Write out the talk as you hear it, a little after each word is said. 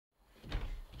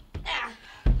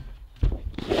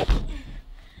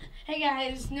Hey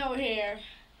guys, Noah here,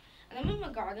 and I'm in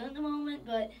my garden at the moment,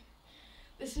 but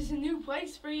this is a new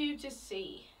place for you to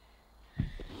see.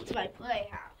 It's my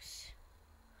playhouse.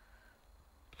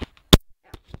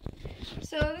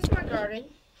 So this is my garden.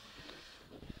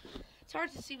 It's hard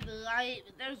to see with the light,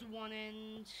 but there's one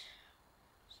end.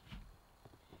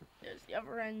 There's the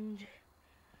other end.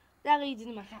 That leads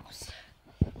into my house.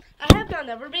 I have got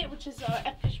another bit, which is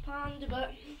a fish pond,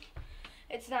 but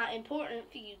it's not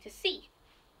important for you to see.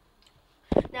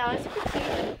 Now, as you can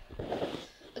see,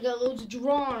 I got loads of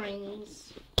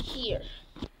drawings here.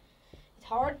 It's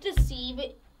hard to see,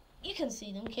 but you can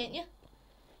see them, can't you?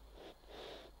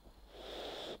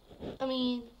 I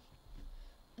mean,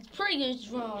 it's pretty good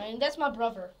drawing. That's my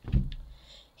brother.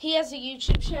 He has a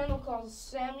YouTube channel called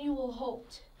Samuel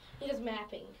Holt. He does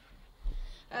mapping.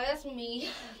 That's me.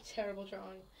 Terrible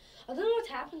drawing. I don't know what's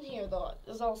happened here, though.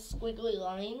 There's all squiggly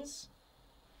lines.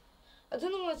 I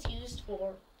don't know what it's used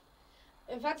for.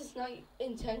 In fact, it's not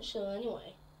intentional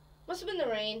anyway. Must have been the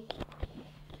rain.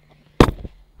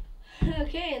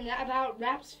 Okay, and that about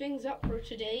wraps things up for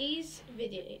today's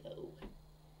video.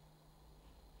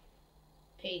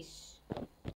 Peace.